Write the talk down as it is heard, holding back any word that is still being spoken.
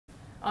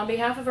On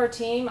behalf of our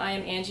team, I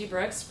am Angie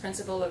Brooks,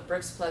 principal of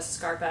Brooks plus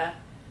Scarpa,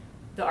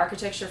 the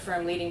architecture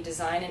firm leading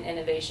design and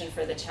innovation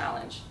for the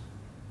challenge.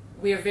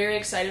 We are very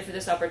excited for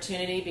this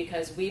opportunity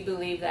because we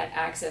believe that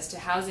access to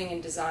housing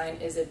and design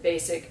is a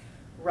basic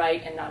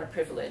right and not a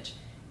privilege.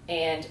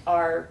 And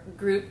our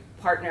group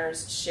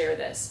partners share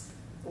this.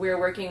 We're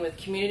working with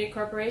Community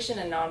Corporation,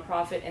 a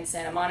nonprofit in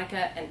Santa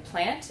Monica, and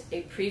Plant,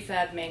 a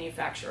prefab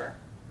manufacturer.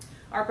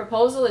 Our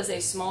proposal is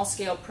a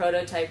small-scale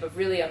prototype of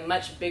really a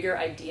much bigger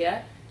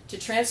idea to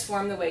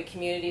transform the way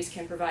communities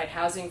can provide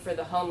housing for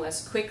the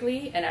homeless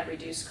quickly and at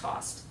reduced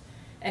cost.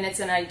 And it's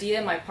an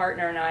idea my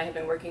partner and I have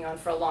been working on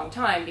for a long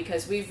time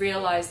because we've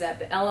realized that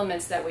the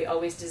elements that we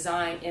always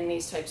design in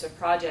these types of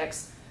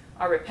projects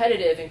are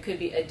repetitive and could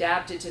be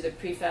adapted to the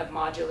prefab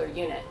modular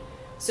unit.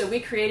 So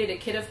we created a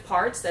kit of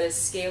parts that is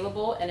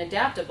scalable and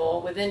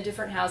adaptable within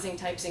different housing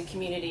types and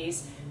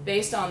communities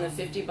based on the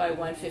 50 by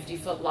 150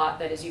 foot lot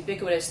that is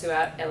ubiquitous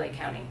throughout LA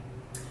County.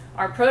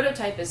 Our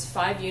prototype is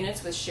 5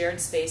 units with shared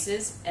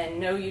spaces and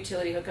no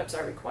utility hookups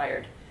are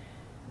required.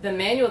 The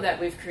manual that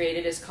we've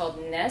created is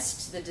called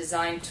NEST, the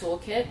Design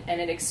Toolkit,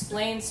 and it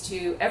explains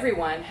to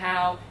everyone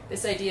how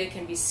this idea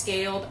can be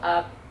scaled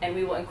up, and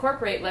we will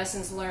incorporate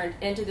lessons learned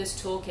into this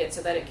toolkit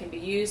so that it can be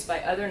used by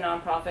other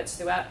nonprofits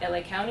throughout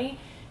LA County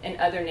and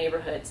other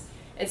neighborhoods.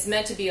 It's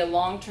meant to be a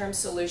long-term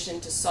solution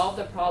to solve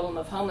the problem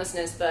of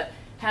homelessness, but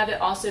have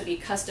it also be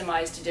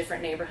customized to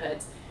different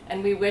neighborhoods.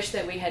 And we wish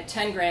that we had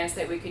 10 grants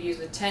that we could use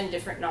with 10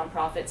 different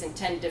nonprofits in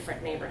 10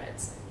 different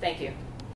neighborhoods. Thank you.